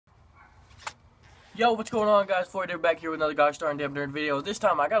Yo, what's going on, guys? Floyd here, back here with another Gosh Darn Damn Nerd video. This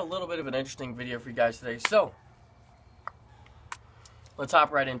time I got a little bit of an interesting video for you guys today, so let's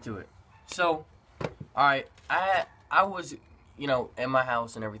hop right into it. So, alright, I was, in my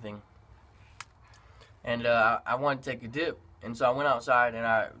house and everything, and I wanted to take a dip, and so I went outside and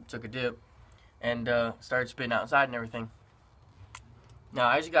I took a dip and started spitting outside and everything.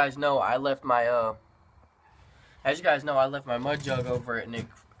 Now, as you guys know, I left my mud jug over at Nick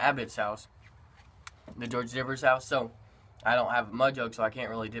Abbott's house, the George Zivers house, so I don't have a mud jug, so I can't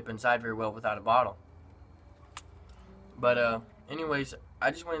really dip inside very well without a bottle. But anyways,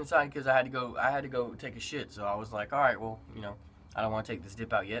 I just went inside because I had to go take a shit. So I was like, all right, well, I don't want to take this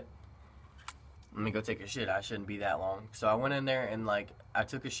dip out yet. Let me go take a shit. I shouldn't be that long. So I went in there and I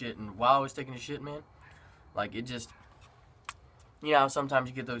took a shit, and while I was taking a shit, man, it just, sometimes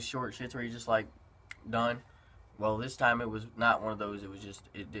you get those short shits where you're just done. Well, this time it was not one of those. It was just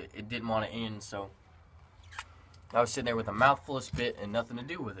it didn't want to end, so I was sitting there with a mouthful of spit and nothing to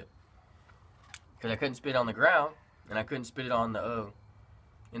do with it, because I couldn't spit on the ground, and I couldn't spit it on the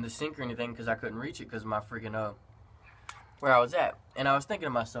in the sink or anything, because I couldn't reach it because of my freaking where I was at. And I was thinking to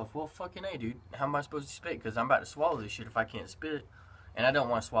myself, well, fucking A, dude, how am I supposed to spit? Because I'm about to swallow this shit if I can't spit it, and I don't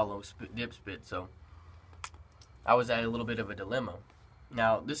want to swallow dip spit. So I was at a little bit of a dilemma.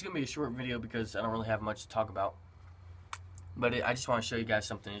 Now, this is gonna be a short video because I don't really have much to talk about, but I just want to show you guys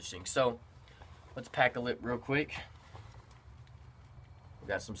something interesting. So let's pack a lip real quick. We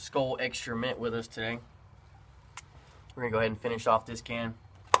got some Skull Extra Mint with us today. We're gonna go ahead and finish off this can,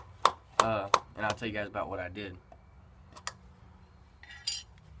 and I'll tell you guys about what I did.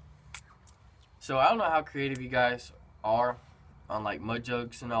 So I don't know how creative you guys are on mud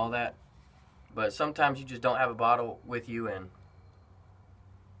jugs and all that, but sometimes you just don't have a bottle with you and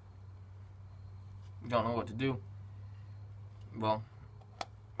you don't know what to do. Well,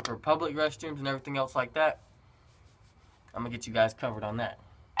 for public restrooms and everything else like that, I'm gonna get you guys covered on that.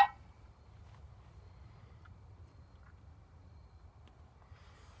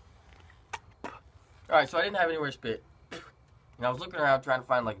 Alright, so I didn't have anywhere to spit, and I was looking around trying to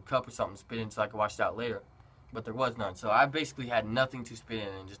find a cup or something to spit in so I could wash it out later, but there was none. So I basically had nothing to spit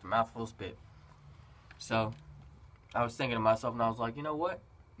in and just a mouthful of spit. So I was thinking to myself, and I was like, you know what,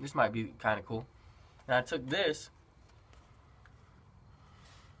 this might be kind of cool. And I took this,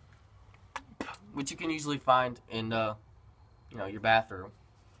 which you can usually find in your bathroom,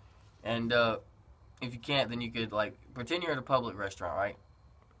 and if you can't, then you could pretend you're at a public restaurant, right?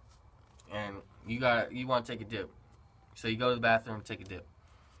 And you want to take a dip, so you go to the bathroom and take a dip.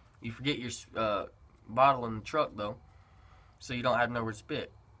 You forget your bottle in the truck though, so you don't have nowhere to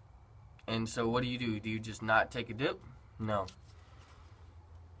spit. And so what do? Do you just not take a dip? No.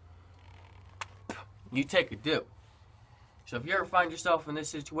 You take a dip. So if you ever find yourself in this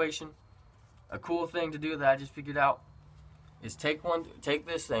situation, a cool thing to do that I just figured out is take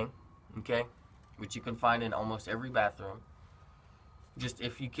this thing, okay, which you can find in almost every bathroom. Just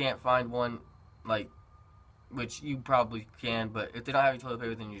if you can't find one, which you probably can, but if they don't have any toilet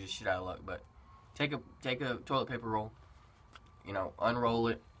paper, then you're just shit out of luck. But take a toilet paper roll, unroll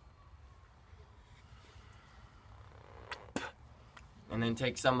it, and then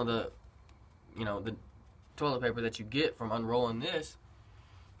take some of the toilet paper that you get from unrolling this,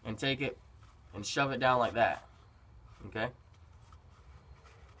 and take it and shove it down like that, okay?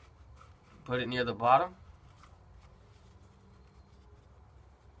 Put it near the bottom.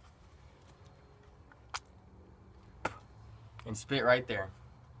 And spit right there.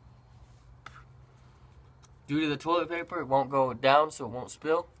 Due to the toilet paper, it won't go down, so it won't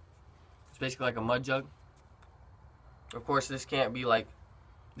spill. It's basically like a mud jug. Of course, this can't be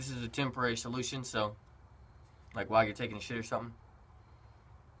this is a temporary solution, so while you're taking a shit or something.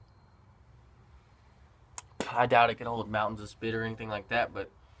 I doubt it can hold mountains of spit or anything like that, but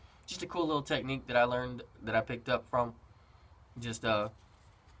just a cool little technique that I learned, that I picked up from just in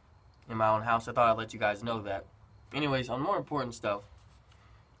my own house. I thought I'd let you guys know that. Anyways, on more important stuff,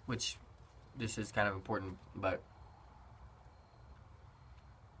 which this is kind of important, but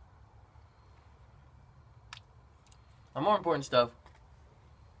on more important stuff,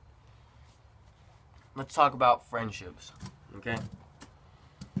 let's talk about friendships, okay?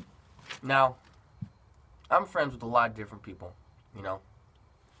 Now, I'm friends with a lot of different people,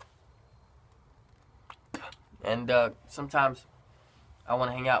 and sometimes I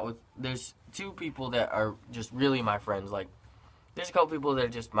want to hang out with, there's two people that are just really my friends. There's a couple people that are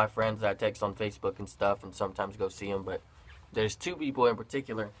just my friends that I text on Facebook and stuff, and sometimes go see them, but there's two people in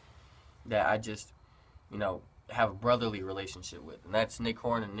particular that I just, have a brotherly relationship with, and that's Nick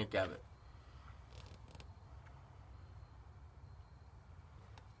Horn and Nick Abbott.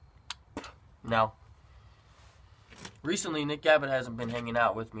 Now, recently Nick Abbott hasn't been hanging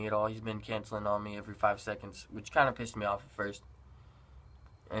out with me at all. He's been canceling on me every 5 seconds, which kind of pissed me off at first.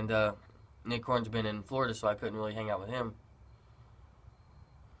 And Nick Horn's been in Florida, so I couldn't really hang out with him.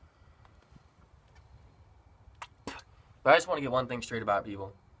 But I just want to get one thing straight about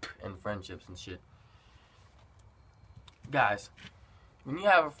people and friendships and shit. Guys, when you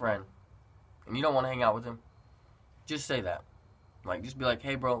have a friend and you don't want to hang out with him, just say that. Like, just be like,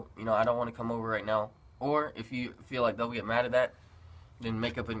 hey, bro, you know, I don't want to come over right now. Or if you feel like they'll get mad at that, then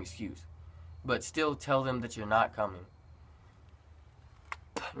make up an excuse. But still tell them that you're not coming.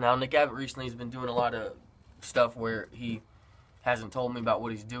 Now, Nick Abbott recently has been doing a lot of stuff where he hasn't told me about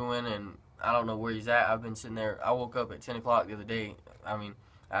what he's doing, and I don't know where he's at. I've been sitting there. I woke up at 10 o'clock the other day. I mean,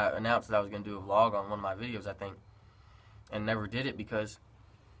 I announced that I was going to do a vlog on one of my videos, I think, and never did it because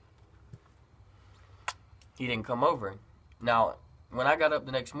he didn't come over. Now, when I got up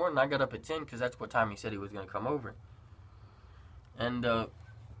the next morning, I got up at 10 because that's what time he said he was going to come over. And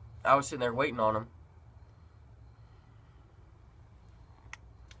I was sitting there waiting on him.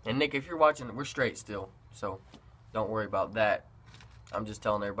 And Nick, if you're watching, we're straight still, so don't worry about that. I'm just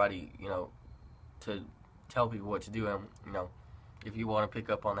telling everybody, you know, to tell people what to do, and, you know, if you want to pick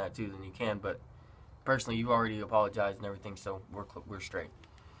up on that too, then you can. But personally, you've already apologized and everything, so we're straight.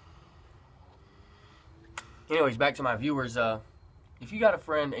 Anyways, back to my viewers. If you got a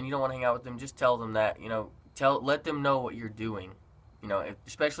friend and you don't want to hang out with them, just tell them that, you know, let them know what you're doing. You know,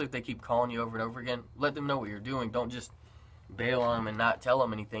 especially if they keep calling you over and over again, let them know what you're doing. Don't just bail on them and not tell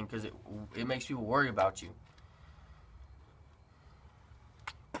them anything, because it makes people worry about you.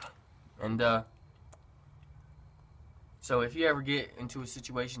 And so if you ever get into a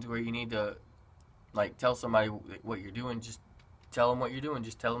situation to where you need to, like, tell somebody what you're doing, just tell them what you're doing.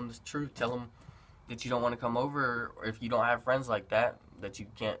 Just tell them the truth. Tell them that you don't want to come over, or if you don't have friends like that, that you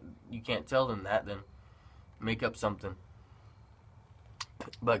can't tell them that, then make up something.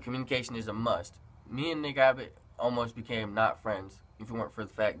 But communication is a must. Me and Nick Abbott almost became not friends if it weren't for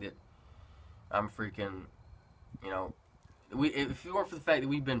the fact that I'm freaking, you know, if it weren't for the fact that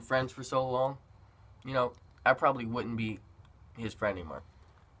we've been friends for so long, you know, I probably wouldn't be his friend anymore.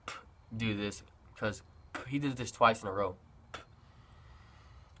 Do this, because he did this twice in a row.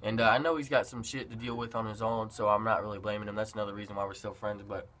 And I know he's got some shit to deal with on his own, so I'm not really blaming him. That's another reason why we're still friends,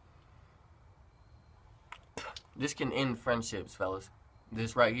 but this can end friendships, fellas.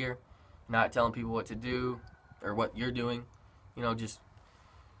 This right here, not telling people what to do or what you're doing, you know, just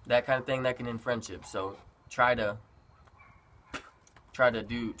that kind of thing, that can end friendships. So try to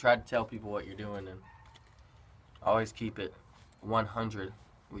tell people what you're doing, and always keep it 100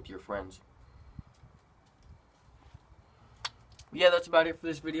 with your friends. Yeah, that's about it for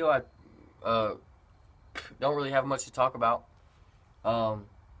this video. I don't really have much to talk about. A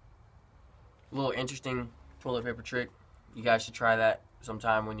little interesting toilet paper trick. You guys should try that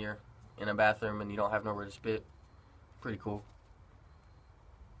sometime when you're in a bathroom and you don't have nowhere to spit. Pretty cool.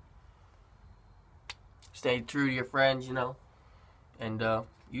 Stay true to your friends, you know, and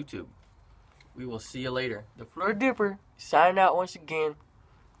YouTube. We will see you later. The Florida Dipper signing out once again.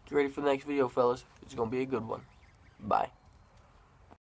 Get ready for the next video, fellas. It's going to be a good one. Bye.